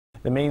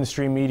The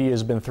mainstream media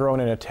has been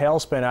thrown in a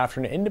tailspin after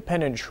an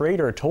independent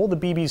trader told the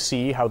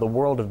BBC how the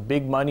world of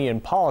big money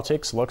and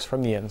politics looks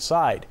from the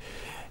inside.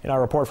 In our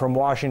report from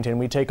Washington,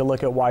 we take a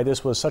look at why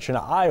this was such an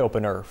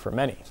eye-opener for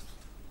many.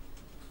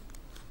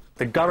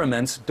 The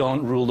governments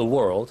don't rule the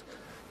world.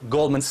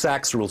 Goldman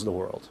Sachs rules the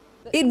world.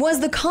 It was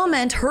the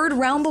comment heard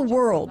around the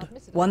world,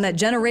 one that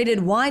generated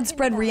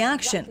widespread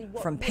reaction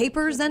from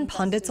papers and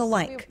pundits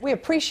alike. We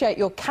appreciate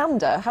your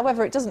candor,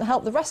 however, it doesn't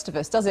help the rest of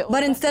us, does it?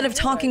 But instead of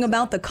talking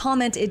about the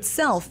comment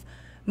itself,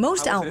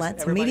 most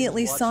outlets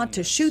immediately sought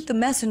to shoot the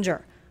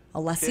messenger,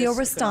 Alessio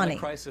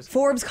Rastani.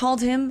 Forbes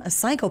called him a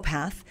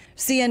psychopath.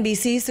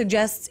 CNBC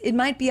suggests it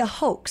might be a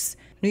hoax.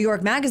 New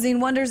York Magazine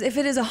wonders if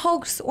it is a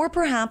hoax or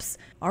perhaps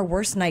our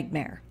worst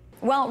nightmare.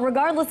 Well,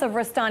 regardless of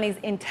Rastani's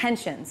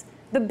intentions,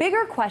 the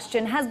bigger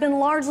question has been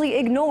largely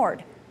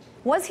ignored.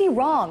 Was he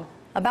wrong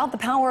about the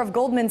power of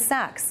Goldman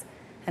Sachs?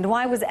 And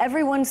why was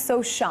everyone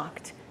so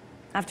shocked?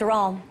 After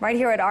all, right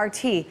here at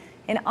RT,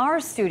 in our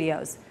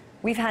studios,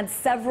 we've had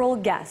several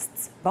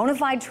guests, bona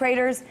fide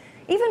traders,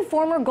 even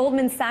former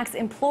Goldman Sachs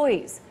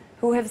employees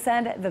who have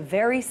said the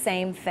very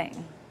same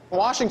thing.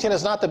 Washington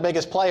is not the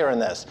biggest player in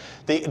this.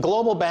 The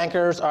global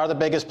bankers are the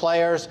biggest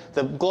players,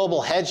 the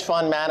global hedge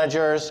fund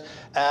managers,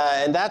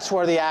 and that's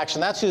where the action,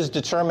 that's who's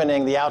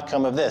determining the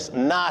outcome of this,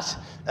 not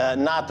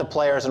the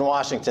players in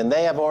Washington.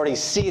 They have already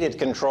ceded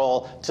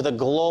control to the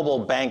global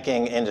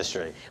banking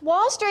industry.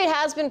 Wall Street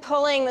has been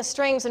pulling the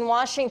strings in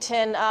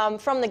Washington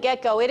from the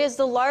get-go. It is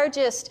the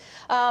largest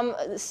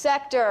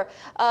sector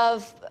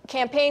of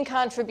campaign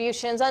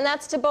contributions, and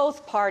that's to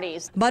both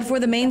parties. But for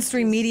the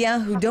mainstream media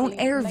who don't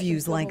air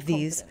views like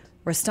these,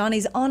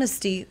 Rastani's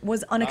honesty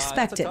was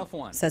unexpected,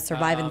 says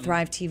Survive and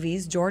Thrive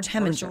TV's George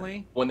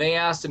Heminger. When they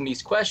asked him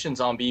these questions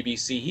on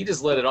BBC, he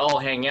just let it all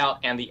hang out,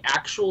 and the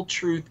actual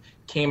truth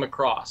came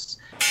across.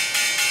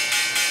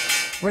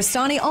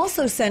 Rastani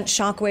also sent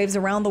shockwaves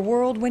around the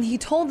world when he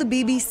told the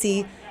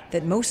BBC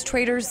that most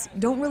traders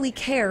don't really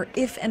care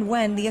if and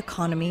when the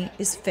economy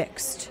is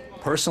fixed.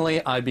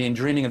 Personally, I've been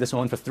dreaming of this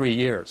moment for 3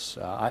 years.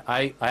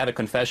 I had a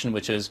confession,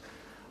 which is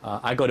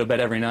I go to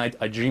bed every night,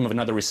 I dream of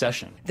another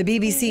recession. The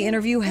BBC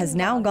interview has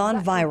now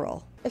gone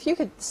viral. If you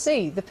could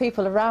see the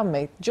people around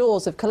me,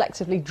 jaws have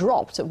collectively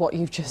dropped at what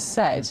you've just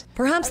said.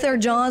 Perhaps their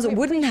jaws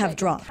wouldn't have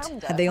dropped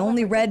had they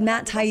only read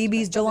Matt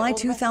Taibbi's July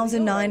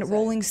 2009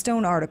 Rolling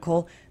Stone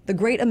article, The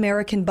Great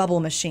American Bubble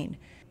Machine.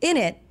 In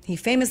it, he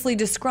famously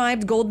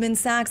described Goldman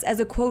Sachs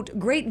as a, quote,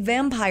 great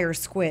vampire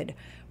squid,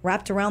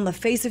 wrapped around the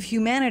face of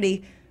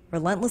humanity,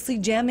 relentlessly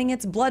jamming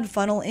its blood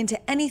funnel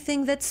into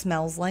anything that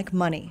smells like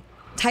money.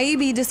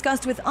 Taibbi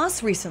discussed with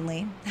us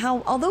recently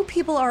how, although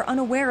people are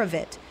unaware of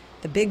it,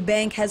 the big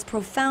bank has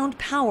profound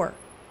power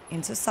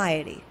in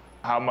society.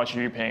 How much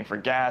are you paying for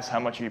gas? How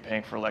much are you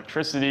paying for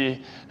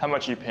electricity? How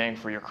much are you paying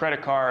for your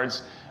credit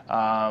cards,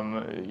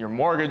 your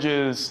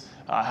mortgages?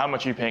 How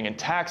much are you paying in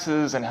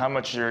taxes? And how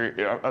much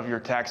of your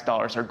tax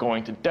dollars are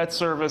going to debt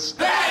service?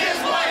 That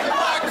is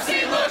what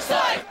democracy looks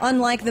like!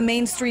 Unlike the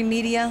mainstream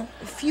media,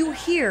 few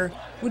here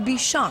would be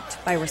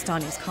shocked by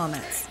Rastani's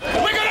comments.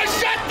 We're gonna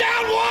shut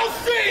down Wall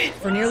Street!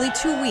 For nearly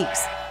 2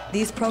 weeks,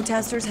 these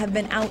protesters have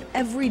been out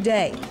every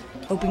day,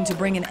 hoping to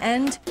bring an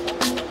end,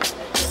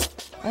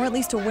 or at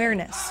least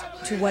awareness,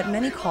 to what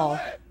many call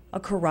a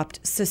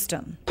corrupt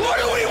system. What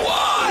do we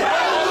want?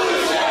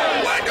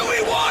 Revolution! When do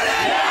we want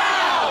it?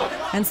 Now!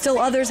 And still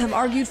others have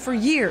argued for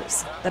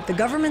years that the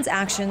government's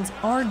actions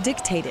are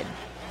dictated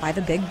by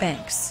the big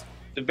banks.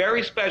 The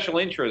very special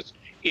interests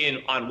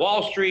on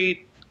Wall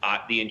Street,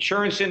 the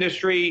insurance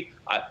industry,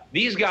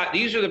 these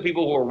are the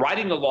people who are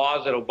writing the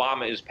laws that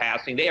Obama is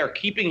passing. They are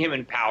keeping him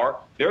in power.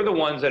 They're the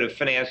ones that have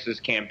financed his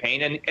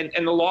campaign,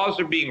 and the laws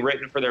are being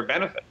written for their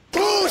benefit.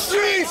 Whose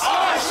streets?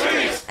 Our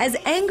streets! As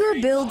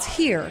anger builds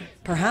here,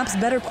 perhaps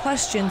better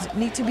questions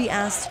need to be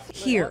asked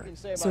here,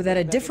 so that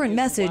a different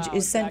message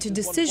is sent to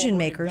decision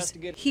makers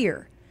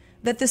here,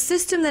 that the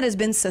system that has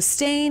been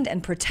sustained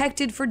and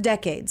protected for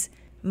decades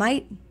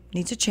might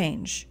need to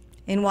change.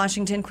 In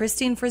Washington,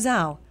 Christine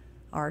Frizzau,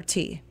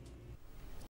 RT.